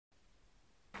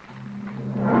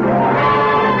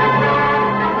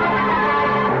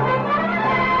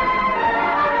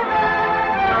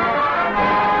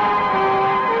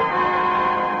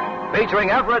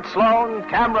featuring Everett Sloan,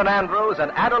 Cameron Andrews,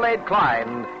 and Adelaide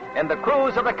Klein in the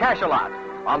cruise of the Cashalot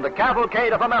on the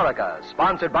Cavalcade of America,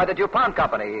 sponsored by the DuPont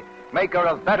Company, maker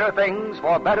of better things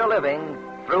for better living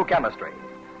through chemistry.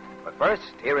 But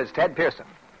first, here is Ted Pearson.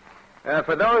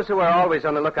 For those who are always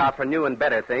on the lookout for new and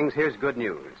better things, here's good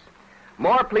news.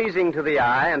 More pleasing to the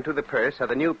eye and to the purse are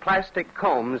the new plastic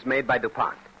combs made by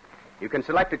DuPont. You can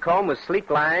select a comb with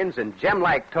sleek lines and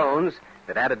gem-like tones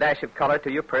that add a dash of color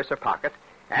to your purse or pocket,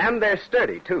 and they're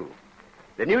sturdy, too.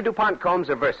 The new DuPont combs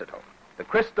are versatile. The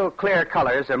crystal clear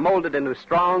colors are molded into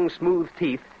strong, smooth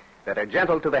teeth that are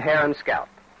gentle to the hair and scalp.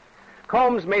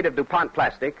 Combs made of DuPont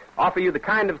plastic offer you the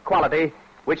kind of quality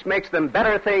which makes them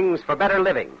better things for better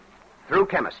living through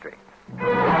chemistry.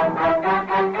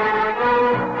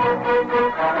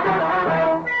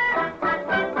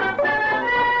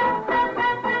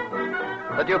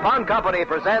 The DuPont Company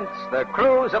presents The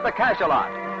Cruise of the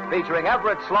Cashalot, featuring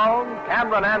Everett Sloan,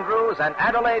 Cameron Andrews, and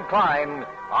Adelaide Klein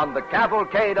on the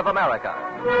Cavalcade of America.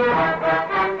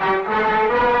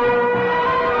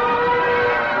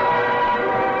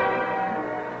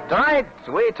 Tonight,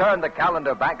 we turn the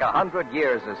calendar back 100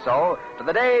 years or so to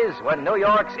the days when New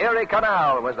York's Erie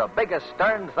Canal was the biggest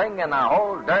stern thing in the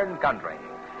whole darn country,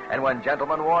 and when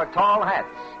gentlemen wore tall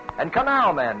hats and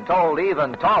canal men told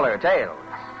even taller tales.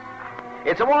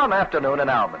 It's a warm afternoon in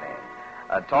Albany.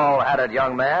 A tall-hatted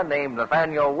young man named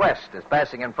Nathaniel West is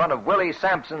passing in front of Willie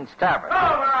Sampson's Tavern.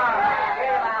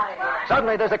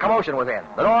 Suddenly, there's a commotion within.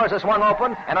 The doors are swung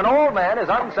open, and an old man is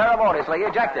unceremoniously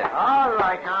ejected. All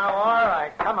right, now, all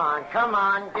right. Come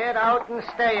on. Get out and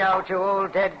stay out, you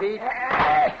old deadbeat.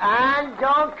 And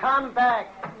don't come back.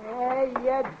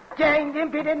 You danged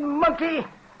impudent monkey.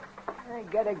 I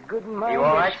got a good mind. You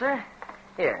all right, sir?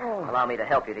 Here, allow me to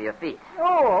help you to your feet.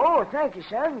 Oh, thank you,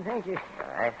 son. Thank you.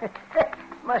 All right.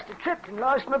 Must have tripped and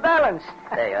lost my balance.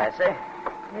 There you are, sir.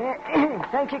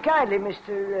 Thank you kindly,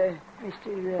 Mr.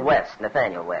 West,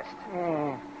 Nathaniel West.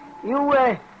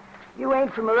 You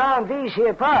ain't from around these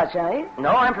here parts, are you?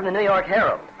 No, I'm from the New York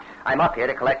Herald. I'm up here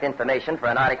to collect information for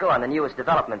an article on the newest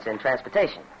developments in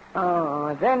transportation.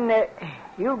 Oh, then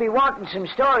you'll be wanting some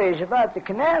stories about the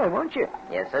canal, won't you?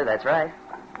 Yes, sir, that's right.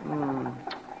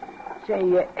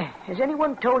 Say, has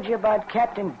anyone told you about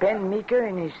Captain Ben Meeker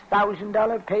and his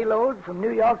 $1,000 payload from New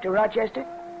York to Rochester?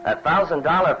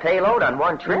 $1,000 payload on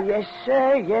one trip? Yes,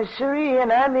 sir. Yes, sirree.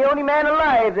 And I'm the only man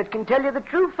alive that can tell you the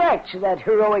true facts of that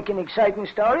heroic and exciting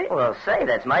story. Well, say,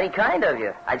 that's mighty kind of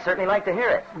you. I'd certainly like to hear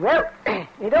it. Well,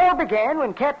 it all began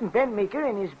when Captain Ben Meeker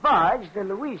and his barge, the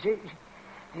Louisa...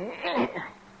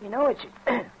 You know, it's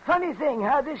a funny thing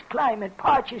how this climate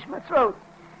parches my throat.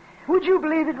 Would you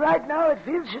believe it right now? It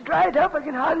feels so dried up I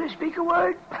can hardly speak a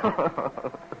word.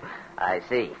 I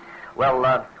see. Well,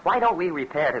 why don't we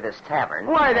repair to this tavern?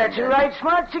 Why, that's a right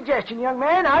smart suggestion, young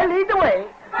man. I'll lead the way.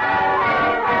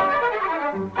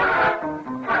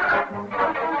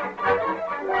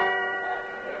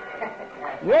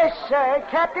 Yes, sir.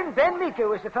 Captain Ben Meeker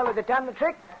was the fellow that done the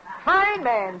trick. Fine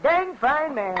man. Dang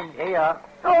fine man. Here you are.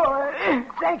 Oh,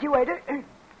 thank you, waiter.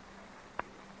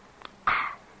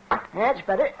 That's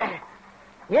better.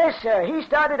 Yes, sir. He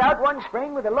started out one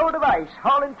spring with a load of ice,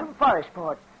 hauling from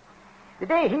Forestport. The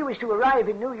day he was to arrive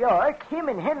in New York, him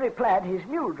and Henry Platt, his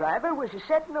mule driver, was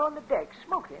a-setting on the deck,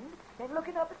 smoking and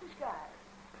looking up at the sky.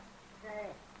 Say,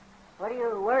 what are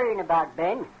you worrying about,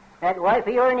 Ben? That wife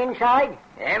of yours inside?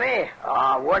 Emmy?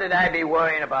 What did I be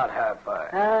worrying about her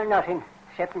for? Nothing.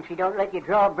 Excepting she don't let you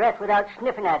draw breath without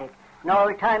sniffing at it. And all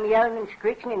the time yelling and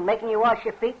screeching and making you wash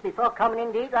your feet before coming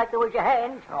in to eat like there was your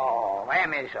hands. Oh,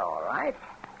 Emmy's all right.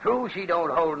 True, she don't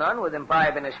hold none with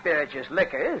imbibing of spirituous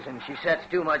liquors, and she sets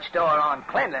too much store on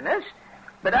cleanliness.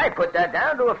 But I put that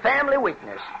down to a family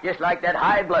weakness, just like that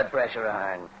high blood pressure of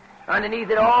hern. Underneath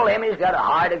it all, Emmy's got a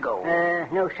heart of gold.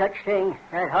 No such thing.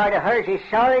 That heart of hers is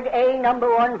solid A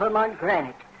 #1 Vermont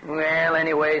granite. Well,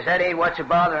 anyways, that ain't what's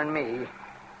bothering me.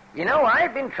 You know,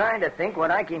 I've been trying to think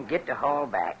what I can get to haul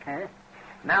back. Huh?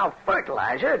 Now,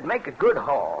 fertilizer'd make a good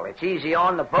haul. It's easy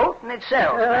on the boat, and it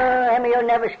sells. Emmy, you'll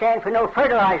never stand for no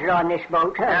fertilizer on this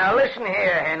boat, huh? Now, listen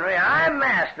here, Henry. I'm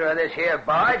master of this here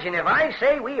barge, and if I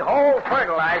say we haul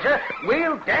fertilizer,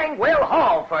 we'll dang well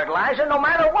haul fertilizer no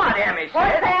matter what Emmy said.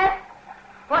 What's that?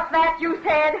 What's that you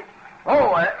said?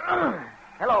 Oh,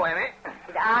 hello, Emmy.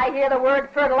 Did I hear the word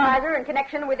fertilizer in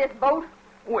connection with this boat?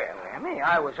 Well, Emmy,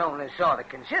 I was only sort of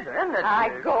considering that...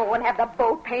 I'd go and have the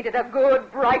boat painted a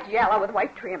good bright yellow with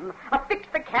white trim. Fix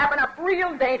the cabin up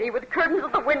real dainty with curtains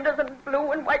at the windows and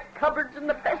blue and white cupboards and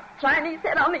the best Chinese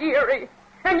set on the Erie.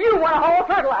 And you want a whole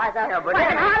fertilizer. Yeah, but I Emmy...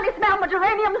 can hardly smell my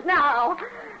geraniums now.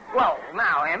 Well,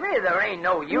 now, Emmy, there ain't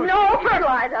no use... No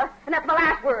fertilizer. And that's my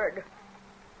last word.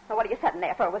 So what are you sitting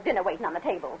there for with dinner waiting on the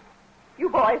table? You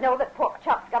boys know that pork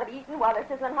chops got to be eaten while they're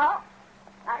sizzling hot.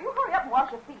 Now, you hurry up and wash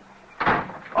your feet.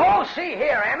 Oh, see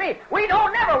here, Emmy. We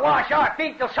don't never wash our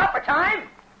feet till supper time.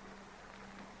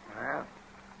 Well,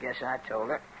 guess I told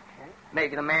her.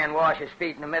 Making a man wash his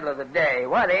feet in the middle of the day.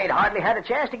 Why, they ain't hardly had a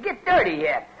chance to get dirty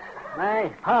yet.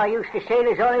 My pa used to say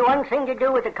there's only one thing to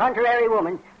do with a contrary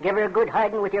woman. Give her a good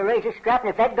hiding with your razor strap, and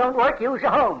if that don't work, use the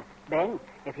home. Ben,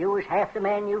 if you was half the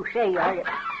man you say you are...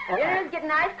 It is getting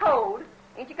nice cold.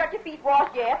 Ain't you got your feet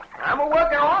washed yet? I'm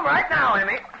a-working on right now,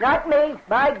 Emmy. Not me.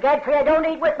 By Godfrey, I don't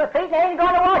eat with my feet, and I ain't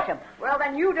going to wash them. Well,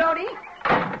 then you don't eat.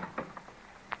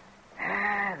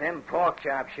 Them pork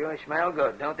chops sure smell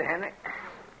good, don't they, Henry?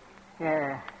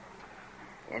 Yeah.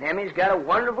 And Emmy's got a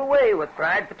wonderful way with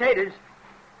fried potatoes.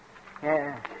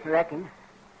 Yeah, reckon.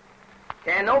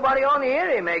 Can nobody on the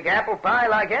area make apple pie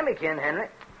like Emmy can, Henry?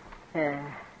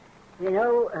 You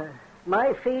know,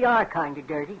 my feet are kind of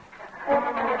dirty.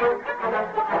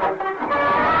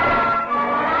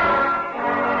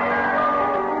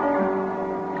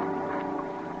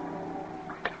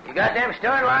 You got them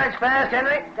stern lines fast,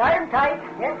 Henry? Got 'em tight.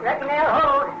 Yes, reckon they'll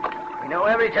hold. You know,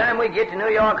 every time we get to New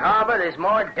York Harbor, there's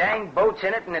more dang boats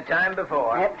in it than the time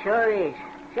before. Yep, sure is.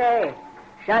 Say,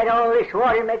 sight of all this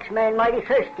water makes a man mighty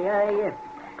thirsty. I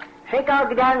think I'll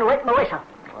go down and wet my whistle.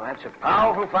 Well, that's a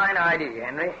powerful fine idea,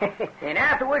 Henry. And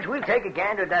afterwards, we'll take a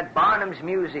gander at that Barnum's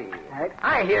Museum. Right.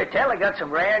 I hear tell they got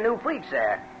some rare new fleets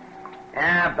there.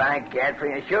 Ah, by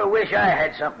Godfrey, I sure wish I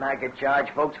had something I could charge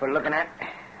folks for looking at.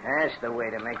 That's the way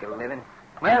to make a living.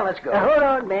 Well, let's go. Hold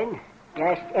on, Ben.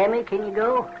 Ask Emmy, can you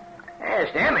go?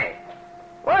 Ask Emmy?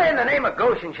 Why in the name of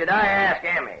Goshen should I ask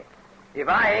Emmy? If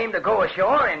I aim to go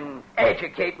ashore and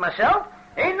educate myself,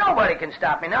 ain't nobody can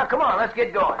stop me. Now, come on, let's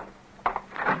get going.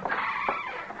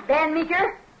 Dan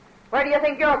Meeker, where do you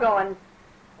think you're going?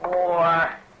 Oh,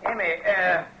 Emmy,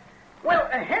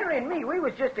 Henry and me, we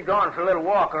was just a-going for a little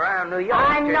walk around New York.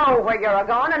 I know where you're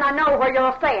going, and I know where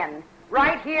you're staying.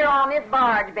 Right here on this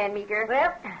barge, Ben Meeker.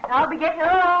 Well, I'll be getting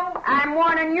along. I'm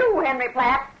warning you, Henry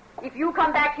Platt. If you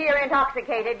come back here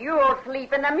intoxicated, you'll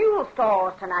sleep in the mule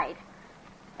stalls tonight.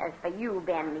 As for you,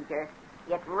 Ben Meeker,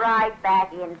 get right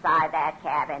back inside that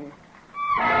cabin.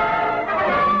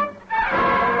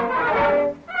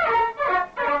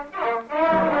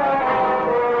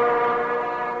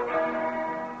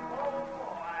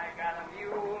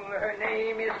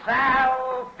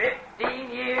 Sal, 15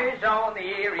 years on the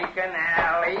Erie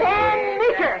Canal. Ben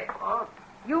Meeker!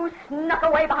 You snuck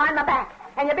away behind my back,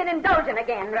 and you've been indulging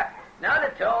again. Not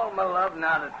at all, my love,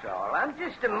 not at all. I'm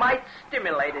just a mite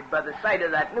stimulated by the sight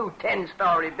of that new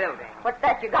 10-story building. What's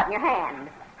that you got in your hand?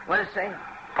 What does it say?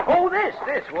 Oh, this.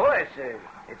 Well,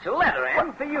 it's a letter,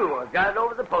 Em, for you. I got it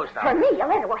over the post office. For me, a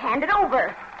letter. Well, hand it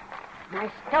over.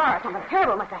 My stars, something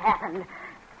terrible must have happened.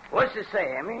 What's it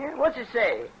say, Emmy? What's it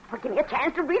say? Well, give me a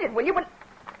chance to read it, will you?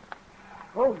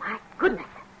 Oh, my goodness.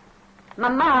 My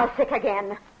ma's sick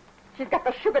again. She's got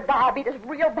the sugar diabetes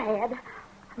real bad.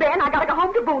 Ben, I gotta go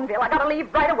home to Boonville. I gotta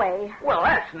leave right away. Well,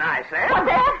 that's nice, Em. What's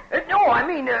that? No, I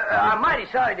mean, I'm mighty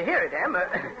sorry to hear it, Em.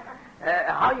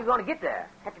 How are you going to get there?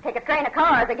 Have to take a train of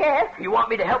cars, I guess. You want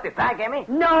me to help you pack, Emmy?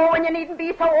 No, and you needn't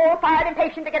be so old-fired and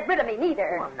patient to get rid of me,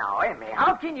 neither. Well, now, Emmy,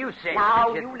 how can you say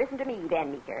Now, that you listen to me,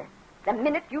 Ben Meeker. The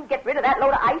minute you get rid of that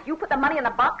load of ice, you put the money in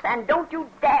the box, and don't you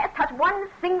dare touch one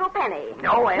single penny.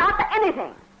 No, Em. Not for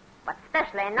anything. But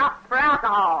especially not for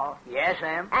alcohol. Yes,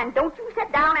 Em. And don't you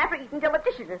sit down after eating till the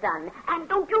dishes is done. And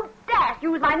don't you dare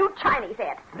use my new Chinese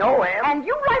set. No, Em. And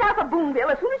you ride out for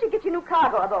Boonville as soon as you get your new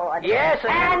cargo aboard. Yes,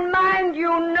 Em. And mind you,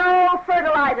 no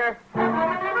fertilizer.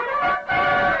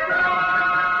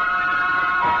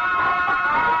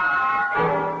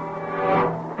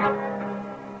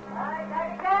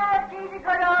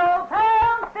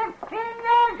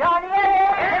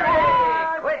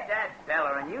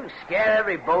 Scare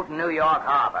every boat in New York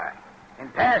Harbor.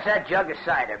 And pass that jug of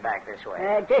cider back this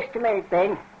way. Just a minute,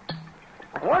 Ben.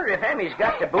 I wonder if Emmy's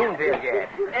got to Boonville yet.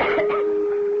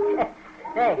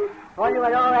 Hey, wonder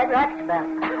what all that rock's about.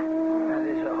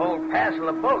 There's a whole passel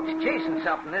of boats chasing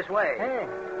something this way. Hey,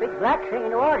 big black thing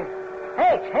in the water.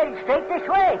 Hey, it's headed straight this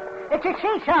way. It's a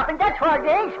sea serpent, that's what it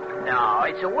is. No,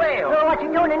 it's a whale. So what's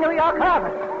it doing in New York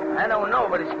Harbor? I don't know,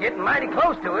 but it's getting mighty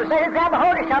close to us. Better grab a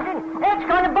hold of something. It's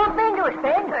going to bump into us,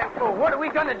 Ben. Well, what are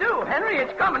we going to do, Henry?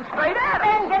 It's coming straight at us.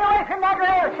 Ben, get away from that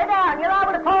rail. Sit down. You're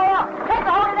liable to fall off. Take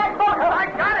a hold of that boat hook. I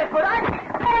got it, but I...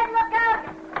 Ben, look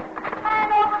out. Man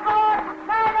overboard.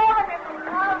 Man over.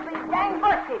 I'll be dang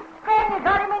busted. Ben, you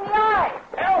got him in the eye.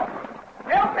 Help!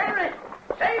 Help, Henry!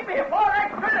 Save me before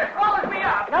that critter swallows me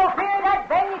up. No fear of that,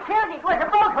 Ben. You killed it. It was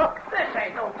a boat hook. This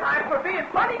ain't no time for being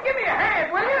funny. Give me a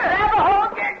hand, will you? Grab a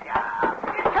hold.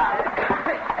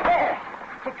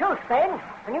 Ben.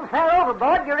 When you fell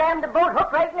overboard, you rammed the boat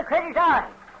hook right in the critter's eye.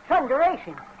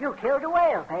 Thunderation. You killed a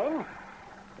whale, Ben.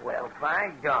 Well,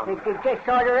 by gum. It just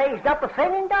sort of raised up a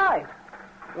fin and dived.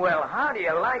 Well, how do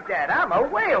you like that? I'm a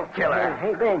whale killer.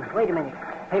 Hey, Ben, wait a minute.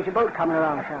 There's a boat coming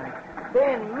alongside.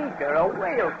 Ben Meeker, a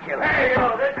whale killer. Hey,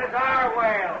 you, this is our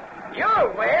whale.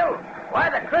 Your whale? Why,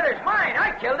 the critter's mine.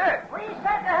 I killed her. We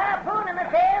stuck a harpoon in the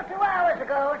tail 2 hours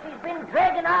ago. She's been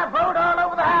dragging our boat all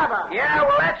over the harbor. Yeah,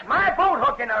 well, that's my boat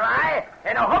hook in her eye,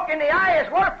 and a hook in the eye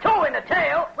is worth 2 in the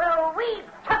tail. Well, we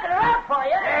took her out for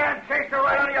you. And chased her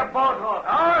right on your boat hook.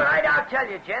 All right, I'll tell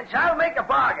you, gents. I'll make a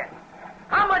bargain.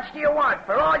 How much do you want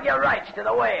for all your rights to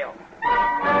the whale?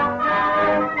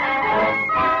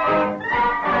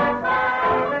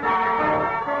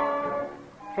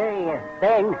 Say,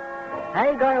 Ben, how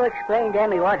are you going to explain to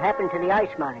Emmy what happened to the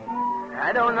ice money?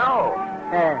 I don't know.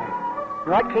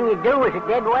 What can you do with a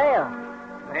dead whale?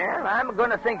 Well, I'm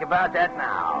going to think about that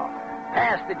now.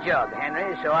 Pass the jug,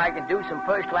 Henry, so I can do some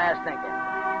first-class thinking.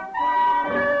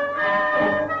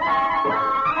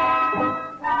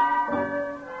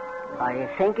 Are you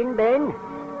thinking, Ben?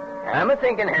 I'm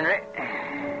a-thinking, Henry.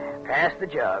 Pass the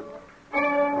jug.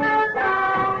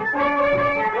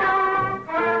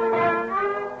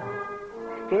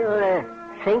 Still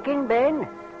thinking, Ben?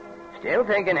 Still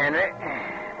thinking, Henry.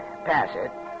 Pass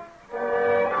it.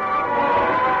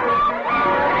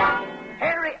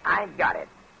 Henry, I got it.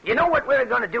 You know what we're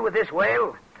going to do with this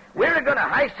whale? We're going to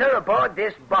heist her aboard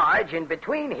this barge, and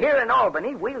between here and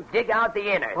Albany, we'll dig out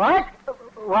the innards. What?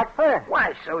 What for?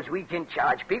 Why, so's we can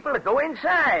charge people to go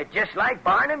inside, just like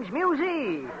Barnum's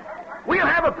Museum. We'll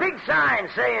have a big sign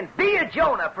saying, "Be a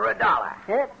Jonah for $1."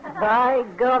 By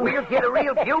gum. We'll get a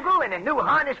real bugle and a new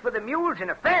harness for the mules and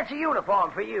a fancy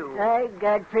uniform for you. By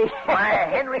Godfrey. Why,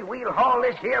 Henry, we'll haul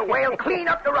this here whale clean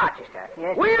up to Rochester.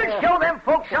 Yes, we'll sir. show them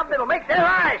folks something that'll make their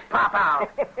eyes pop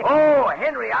out. Oh,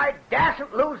 Henry, I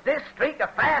dasn't lose this streak of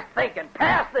fast thinking.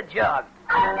 Pass the jug.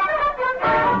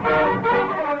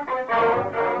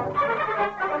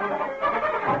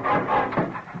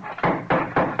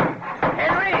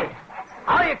 Henry,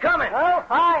 how you coming? Oh,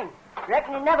 fine.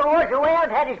 Reckon it never was a whale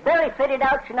that had his belly fitted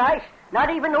out so nice. Not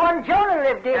even the one Jonah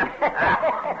lived in.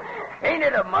 Ain't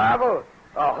it a marvel?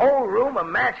 A whole room of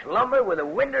matched lumber with a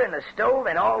window and a stove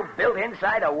and all built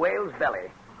inside a whale's belly.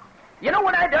 You know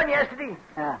what I done yesterday?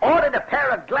 Ordered a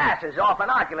pair of glasses off an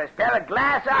oculist, pair of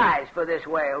glass eyes for this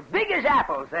whale. Big as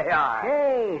apples they are.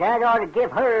 Hey, that ought to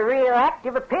give her a real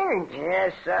active appearance.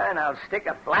 Yes, sir, and I'll stick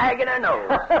a flag in her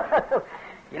nose.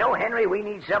 You know, Henry, we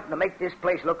need something to make this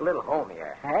place look a little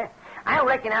homier. Huh? I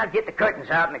reckon I'll get the curtains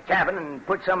out in the cabin and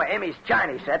put some of Emmy's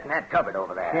Chinese set in that cupboard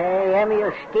over there. Hey, Emmy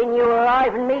will skin you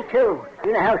alive, and me too.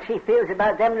 You know how she feels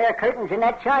about them there curtains and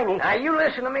that Chinese. Now, you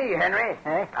listen to me, Henry.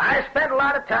 Huh? I spent a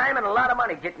lot of time and a lot of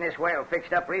money getting this whale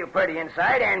fixed up real pretty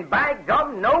inside, and by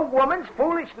gum, no woman's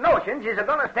foolish notions is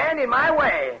going to stand in my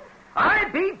way. I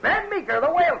beat Ben Meeker,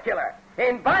 the whale killer.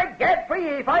 And by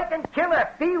Godfrey, if I can kill a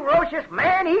ferocious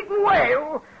man-eating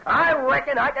whale, I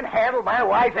reckon I can handle my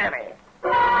wife, Emmy.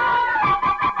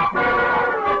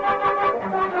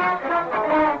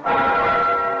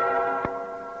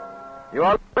 You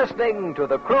are listening to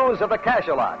The Cruise of the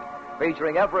Cashalot,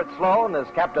 featuring Everett Sloan as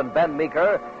Captain Ben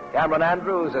Meeker, Cameron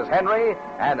Andrews as Henry,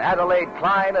 and Adelaide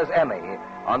Klein as Emmy,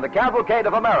 on the Cavalcade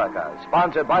of America,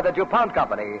 sponsored by the DuPont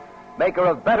Company, maker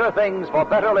of better things for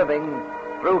better living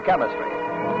through chemistry.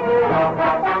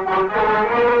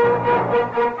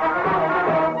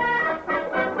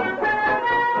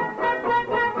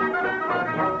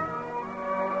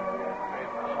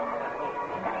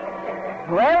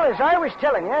 Well, as I was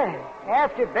telling you,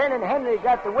 after Ben and Henry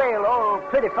got the whale all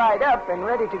pretty fired up and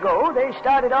ready to go, they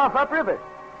started off upriver.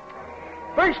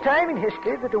 First time in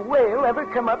history that a whale ever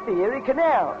come up the Erie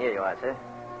Canal. Here you are, sir.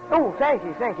 Oh, thank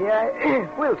you. I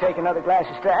will take another glass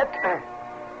of strap.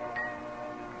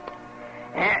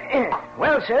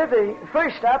 Well, sir, the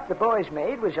first stop the boys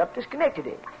made was up to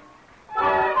Schenectady.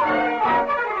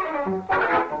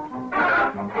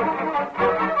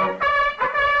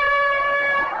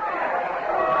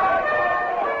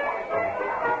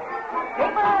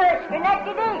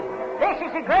 Schenectady, this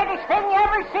is the greatest thing you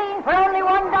ever seen for only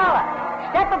 $1.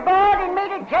 Step aboard and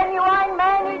meet a genuine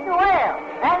man-eating whale.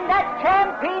 And that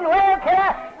champion whale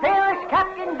killer, fearless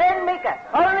Captain Ben Meeker.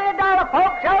 Only $1,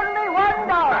 folks, only $1.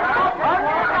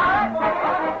 Only $1.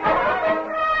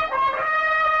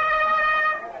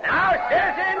 Now,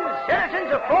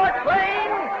 citizens of Fort Plain,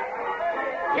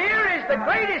 here is the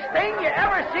greatest thing you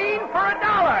ever seen for $1.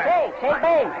 Say,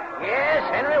 Ben. Yes,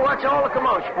 Henry, what's all the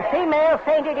commotion? A female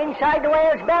fainted inside the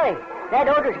whale's belly. That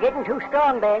odor's getting too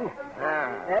strong, Ben.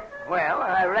 Well,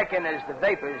 I reckon as the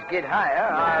vapors get higher,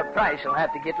 our price will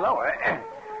have to get lower.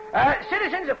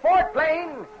 Citizens of Fort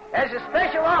Plain, as a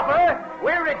special offer,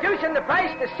 we're reducing the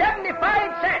price to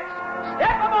 75 cents.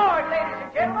 Step aboard, ladies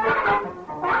and gentlemen.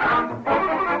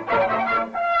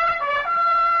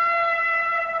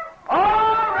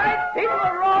 All right, people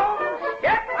of Rome,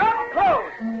 step up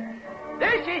close.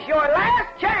 This is your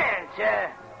last chance.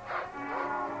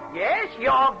 Yes,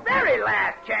 your very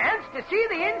last chance to see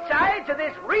the insides of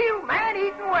this real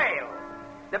man-eating whale.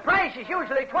 The price is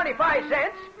usually 25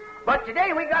 cents, but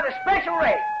today we got a special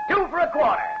rate, 2 for a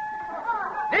quarter.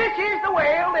 This is the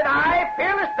whale that I,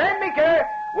 Fearless Ben Meeker,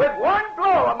 with one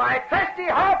blow of my trusty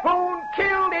harpoon,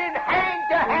 killed in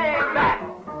hand-to-hand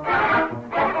battle.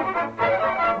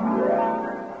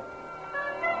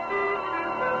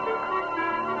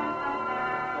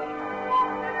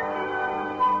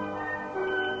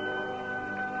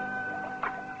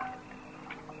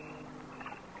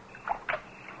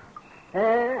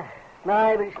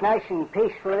 My, but it's nice and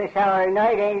peaceful this hour of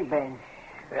night, ain't it, Ben?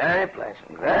 Very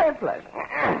pleasant, very pleasant.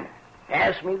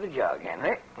 Pass me the jug,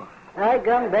 Henry. I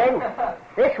gum, Ben.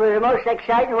 This was the most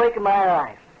exciting week of my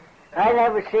life. I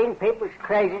never seen people as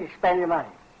crazy to spend their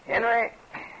money. Henry,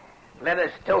 let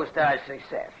us toast our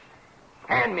success.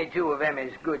 Hand me 2 of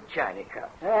Emmy's good china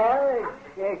cups. Well,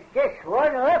 there's just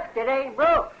one left that ain't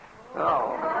broke.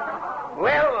 Oh.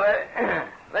 Well,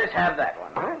 let's have that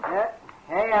one, huh?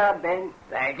 Here you are, Ben.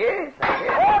 Thank you, thank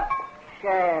you. Oops!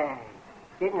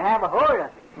 Didn't have a hold of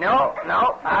it. No,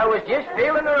 I was just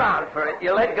feeling around for it.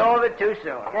 You let go of it too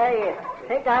soon. Hey, you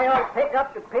think I ought to pick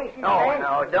up the pieces, Ben?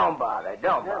 No, don't bother.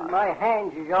 My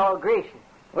hands is all greasy.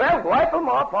 Well, wipe them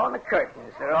off on the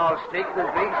curtains. They're all streaked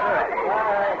with grease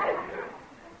already.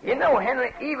 You know,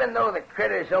 Henry, even though the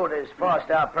critters owed us forced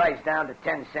our price down to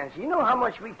 10 cents, you know how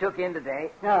much we took in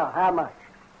today? No, how much?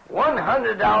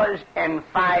 $100.05.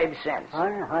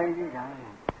 $100.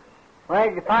 Where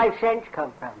did the 5 cents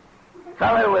come from?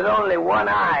 Feller with only one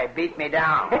eye beat me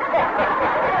down.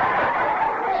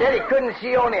 Said he couldn't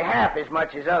see only half as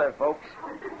much as other folks.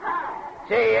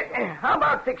 Say, how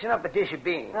about fixing up a dish of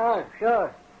beans? Oh,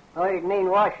 sure. Oh, you mean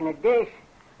washing a dish.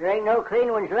 There ain't no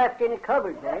clean ones left in the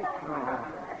cupboard, eh?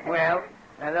 Well,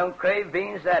 I don't crave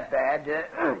beans that bad.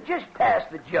 Just pass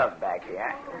the jug back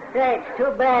here. Say, it's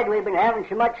too bad we've been having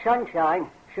so much sunshine.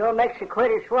 Sure makes the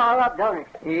critter swell up, don't it?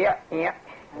 Yep.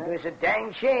 It was a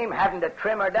dang shame having to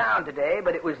trim her down today,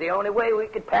 but it was the only way we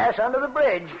could pass under the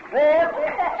bridge. Well,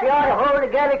 she ought to hold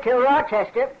together till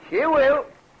Rochester. She will.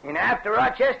 And after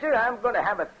Rochester, I'm going to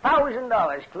have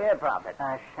 $1,000 clear profit.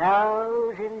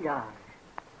 $1,000.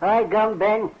 By gum,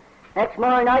 Ben, that's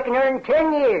more than I can earn in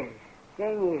 10 years.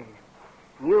 10 years.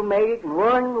 You made it in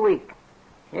 1 week.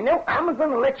 You know, I'm going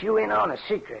to let you in on a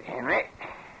secret, Henry.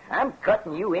 I'm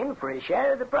cutting you in for a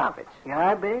share of the profits. You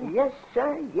are, Ben? Yes,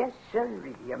 sir. Yes, sir.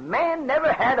 A man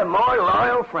never had a more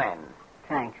loyal friend.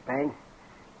 Thanks, Ben.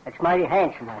 That's mighty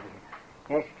handsome of you.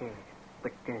 Yes, it is.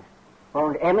 But,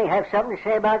 won't Emmy have something to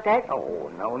say about that? Oh,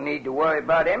 no need to worry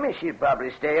about Emmy. She'll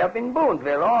probably stay up in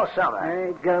Boonville all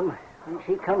summer. Gum. When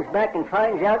she comes back and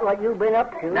finds out what you've been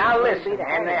up to... Now, listen,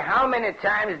 Henry, how many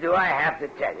times do I have to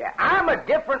tell you? I'm a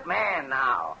different man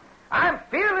now. I'm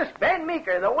Fearless Ben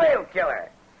Meeker, the whale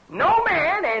killer. No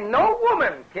man and no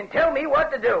woman can tell me what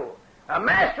to do. A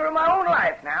master of my own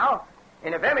life now.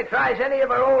 And if Emmy tries any of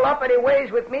her old uppity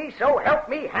ways with me, so help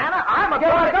me, Hannah, I'm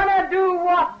You're gonna do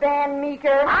what, Ben Meeker?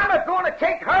 I'm going to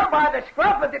take her by the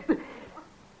scruff of the...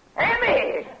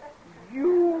 Emmy!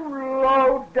 You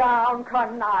low-down,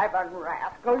 conniving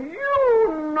rascal.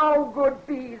 You no good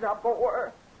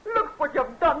bees-a-bore. Look what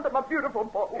you've done to my beautiful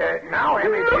boat. Now,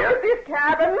 Emmy, Look at this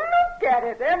cabin. Look at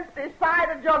it. Empty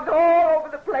cider jugs all over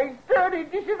the place. Dirty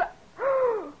dishes.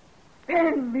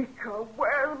 Ben Meeker,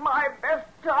 where's my best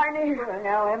Chinese? Well,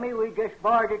 now, Emmy, we just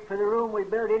borrowed it for the room we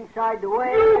built inside the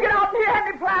whale. You get out here,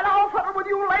 Henry Platt. I'll settle with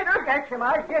you later. That's some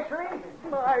ice, just leave.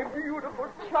 My beautiful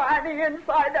Chinese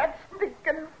inside that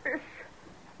stinking fish.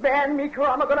 Ben Meeker,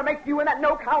 I'm going to make you and that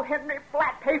no-count Henry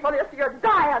Platt pay for this your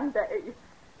dying day.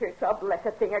 It's a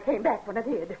blessed thing I came back when I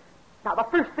did. Now, the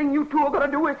first thing you two are going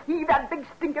to do is heave that big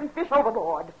stinking fish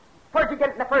overboard. Where'd you get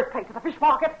it in the first place? At the fish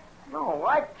market? No,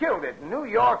 I killed it in New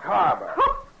York Harbor.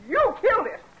 Huh? You killed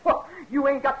it? Huh? You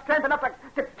ain't got strength enough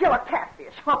to kill a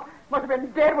catfish. Huh? Must have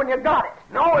been dead when you got it.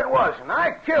 No, it wasn't.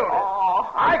 I killed it.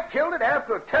 Oh. I killed it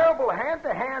after a terrible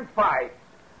hand-to-hand fight.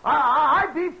 I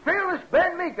beat Fearless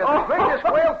Ben Meeker, the greatest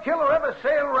whale killer ever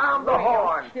sailed around the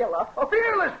Horn. Killer.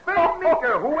 Fearless Ben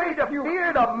Meeker, who ain't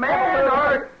feared a man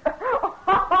or...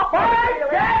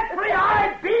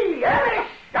 I be, Emmy,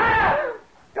 shut up!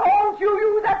 Don't you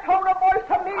use that tone of voice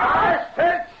to me. I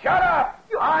said shut up!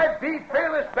 I beat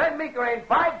Fearless Meeker ain't.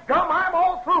 By gum, I'm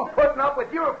all through putting up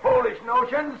with your foolish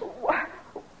notions.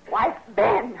 Why,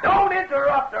 Ben. Don't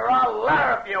interrupt her. I'll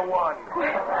larrup you one.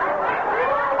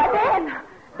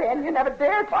 Ben, you never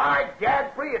dared. By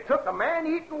Gadfrey, it took a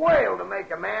man-eating whale to make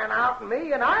a man out of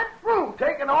me, and I'm through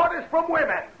taking orders from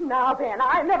women. Now, Ben,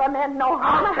 I never meant no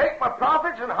harm. I'll take my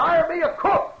profits and hire me a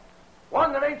cook.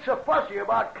 One that ain't so fussy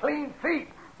about clean feet.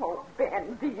 Oh,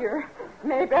 Ben, dear,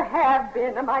 maybe I have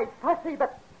been a mite fussy,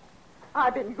 but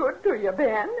I've been good to you,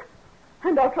 Ben.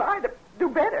 And I'll try to do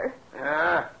better.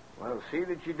 Yeah, well, see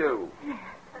that you do.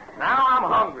 Now I'm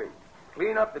hungry.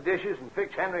 Clean up the dishes and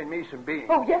fix Henry and me some beans.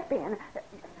 Oh, yes, Ben.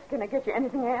 Can I get you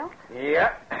anything else?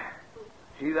 Yeah.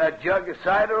 See that jug of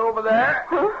cider over there?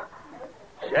 Huh?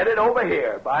 Set it over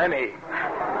here by me.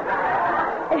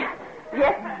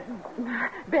 Yes,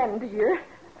 Ben, dear.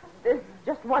 There's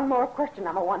just one more question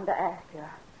I wanted to ask you.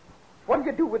 What do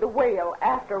you do with the whale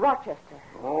after Rochester?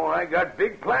 Oh, I got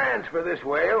big plans for this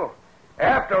whale.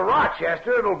 After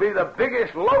Rochester, it'll be the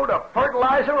biggest load of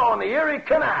fertilizer on the Erie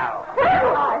Canal.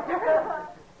 Fertilizer?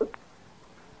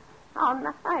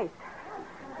 Oh, nice.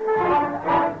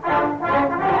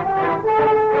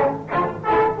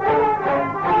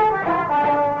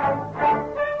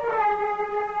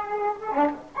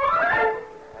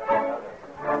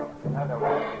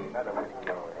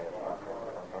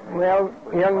 Well,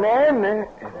 young man,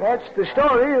 that's the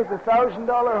story of the $1,000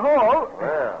 haul.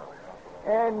 Well,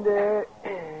 And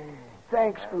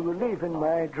thanks for relieving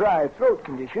my dry throat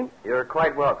condition. you're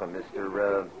quite welcome,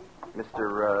 Mr.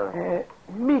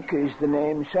 Meeker's the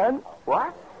name, son.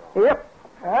 What? Yep.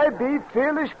 I be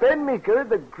Fearless Ben Meeker,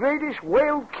 the greatest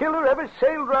whale killer ever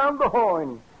sailed round the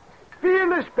Horn.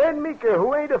 Fearless Ben Meeker,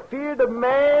 who ain't afeard of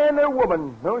man or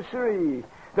woman. No, siree.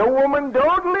 The woman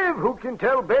don't live who can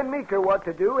tell Ben Meeker what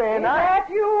to do, and Is that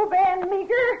you, Ben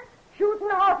Meeker? Shooting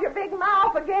off your big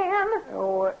mouth again?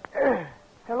 Oh,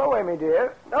 hello, Emmy,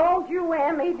 dear. Don't you,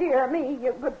 Emmy, dear me,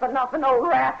 you good-for-nothing old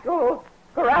rascal.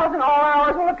 Carousing all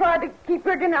hours while I tried to keep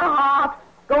your dinner hot.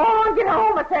 Go on, get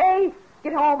home, I say.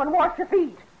 Get home and wash your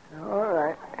feet. All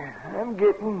right. I'm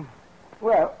getting...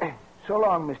 Well, so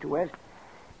long, Mr. West.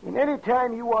 And any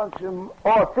time you want some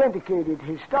authenticated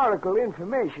historical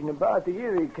information about the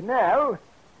Erie Canal,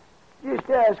 just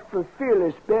ask for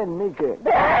Fearless Ben Meeker.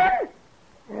 Ben?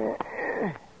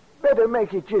 Better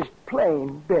make it just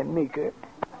plain Ben Meeker.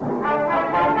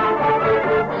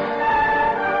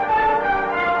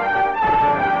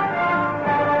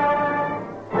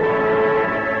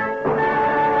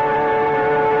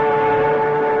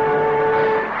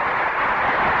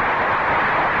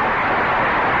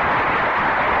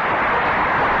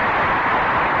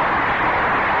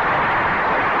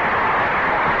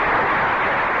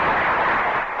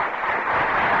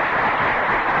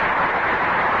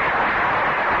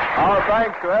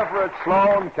 Thanks to Everett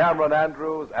Sloan, Cameron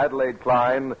Andrews, Adelaide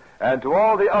Klein, and to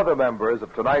all the other members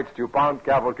of tonight's DuPont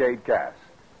Cavalcade cast.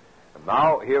 And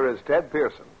now, here is Ted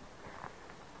Pearson.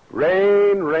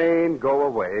 Rain, rain, go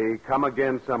away. Come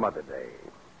again some other day.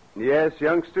 Yes,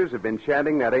 youngsters have been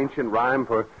chanting that ancient rhyme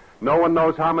for no one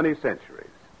knows how many centuries.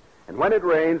 And when it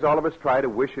rains, all of us try to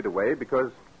wish it away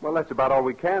because, well, that's about all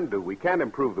we can do. We can't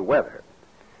improve the weather.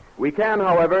 We can,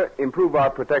 however, improve our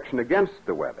protection against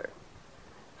the weather.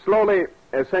 Slowly,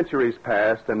 as centuries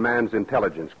passed and man's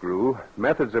intelligence grew,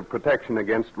 methods of protection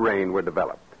against rain were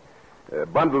developed.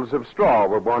 Bundles of straw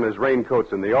were worn as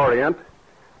raincoats in the Orient.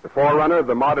 The forerunner of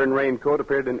the modern raincoat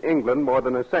appeared in England more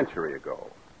than a century ago.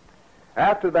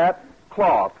 After that,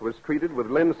 cloth was treated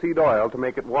with linseed oil to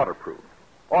make it waterproof.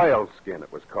 Oilskin,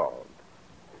 it was called.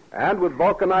 And with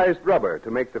vulcanized rubber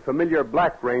to make the familiar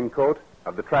black raincoat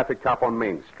of the traffic cop on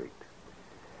Main Street.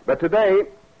 But today,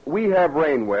 we have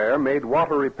rainwear made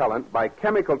water repellent by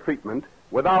chemical treatment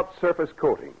without surface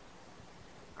coating.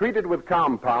 Treated with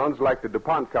compounds like the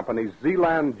DuPont Company's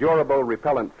Zealand Durable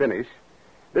Repellent Finish,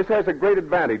 this has a great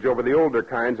advantage over the older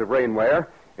kinds of rainwear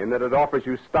in that it offers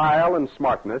you style and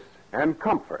smartness and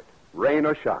comfort, rain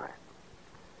or shine.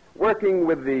 Working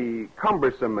with the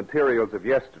cumbersome materials of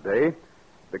yesterday,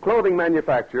 the clothing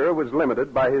manufacturer was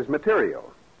limited by his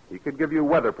material. He could give you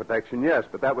weather protection, yes,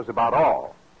 but that was about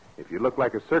all. If you looked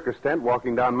like a circus tent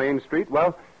walking down Main Street,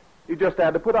 well, you just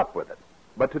had to put up with it.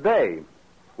 But today,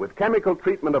 with chemical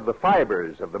treatment of the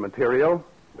fibers of the material,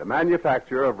 the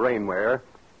manufacturer of rainwear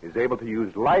is able to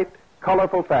use light,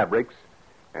 colorful fabrics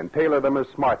and tailor them as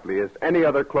smartly as any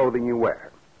other clothing you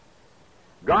wear.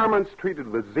 Garments treated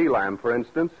with Zealand, for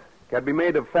instance, can be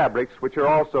made of fabrics which are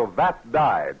also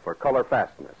vat-dyed for color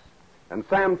fastness and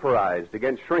sanforized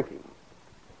against shrinking.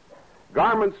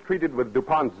 Garments treated with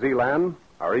DuPont Zealand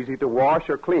are easy to wash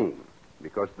or clean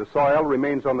because the soil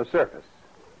remains on the surface.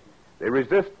 They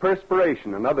resist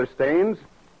perspiration and other stains.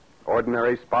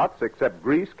 Ordinary spots, except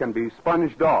grease, can be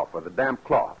sponged off with a damp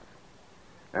cloth.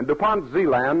 And DuPont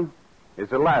Zeeland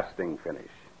is a lasting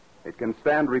finish. It can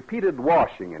stand repeated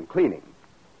washing and cleaning.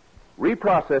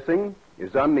 Reprocessing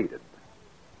is unneeded.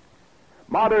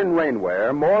 Modern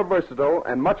rainwear, more versatile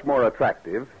and much more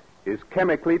attractive, is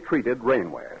chemically treated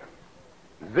rainwear.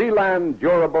 Zeeland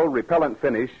Durable Repellent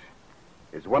Finish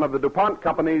is one of the DuPont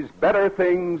Company's better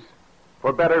things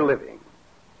for better living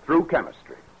through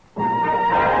chemistry.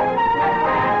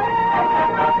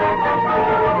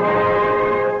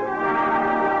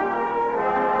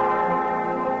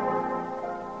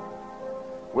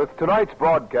 With tonight's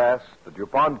broadcast, the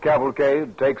DuPont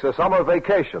Cavalcade takes a summer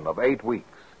vacation of 8 weeks.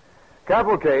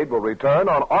 Cavalcade will return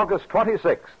on August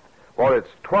 26th for its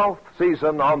 12th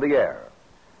season on the air.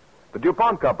 The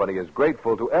DuPont Company is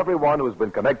grateful to everyone who has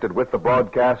been connected with the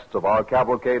broadcasts of our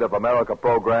Cavalcade of America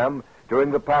program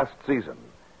during the past season.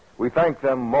 We thank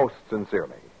them most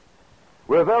sincerely.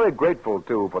 We're very grateful,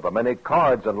 too, for the many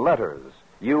cards and letters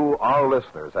you, our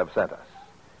listeners, have sent us.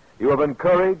 You have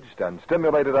encouraged and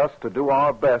stimulated us to do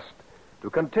our best to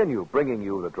continue bringing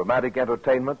you the dramatic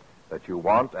entertainment that you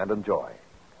want and enjoy.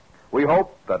 We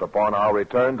hope that upon our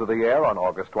return to the air on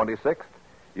August 26th,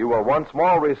 you will once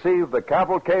more receive the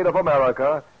Cavalcade of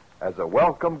America as a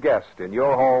welcome guest in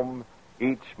your home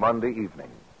each Monday evening.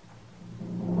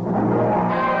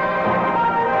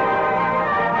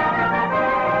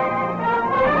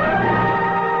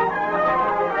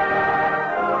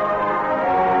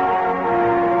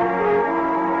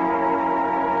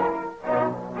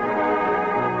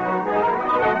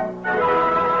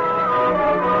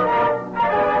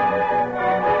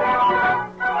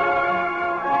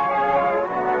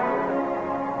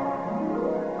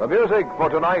 The music for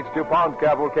tonight's DuPont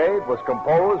Cavalcade was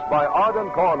composed by Arden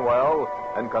Cornwell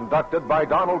and conducted by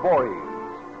Donald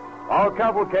Voorhees. Our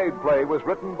Cavalcade play was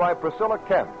written by Priscilla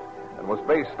Kent and was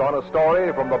based on a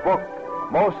story from the book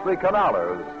Mostly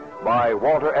Canalers by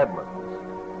Walter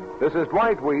Edmonds. This is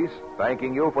Dwight Weiss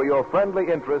thanking you for your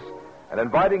friendly interest and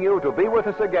inviting you to be with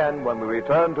us again when we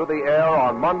return to the air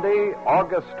on Monday,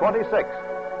 August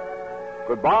 26th.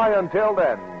 Goodbye until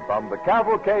then from the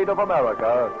Cavalcade of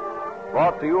America,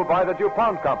 brought to you by the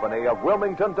DuPont Company of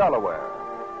Wilmington, Delaware,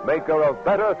 maker of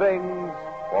better things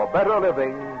for better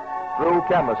living through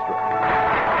chemistry.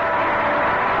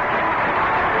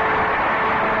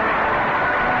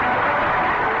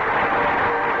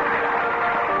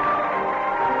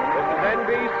 This is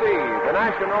NBC, the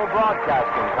National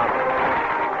Broadcasting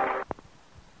Company.